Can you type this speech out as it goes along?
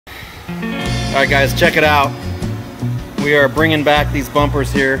Alright guys, check it out. We are bringing back these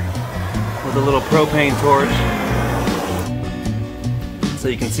bumpers here with a little propane torch. So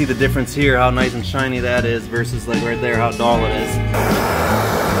you can see the difference here, how nice and shiny that is versus like right there, how dull it is.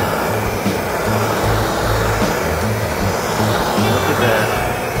 Look at that.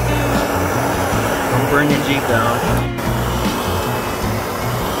 Don't burn your Jeep down.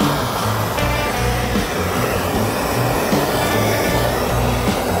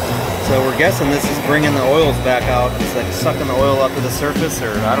 So we're guessing this is bringing the oils back out. It's like sucking the oil up to the surface,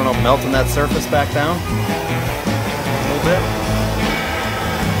 or I don't know, melting that surface back down a little bit.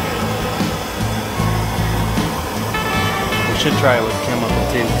 We should try it with chemical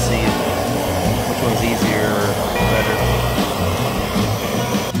too to see which one's easier or better.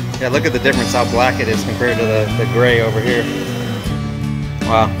 Yeah, look at the difference how black it is compared to the gray over here.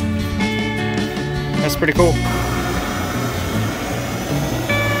 Wow. That's pretty cool.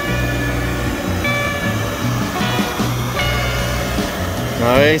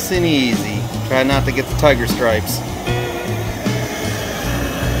 Nice and easy. Try not to get the tiger stripes.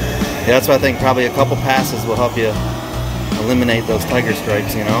 Yeah, that's why I think probably a couple passes will help you eliminate those tiger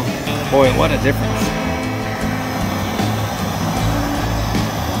stripes, you know? Boy, what a difference.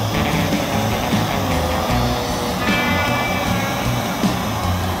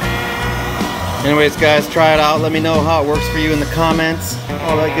 Anyways, guys, try it out. Let me know how it works for you in the comments.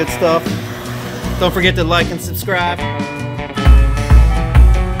 All that good stuff. Don't forget to like and subscribe.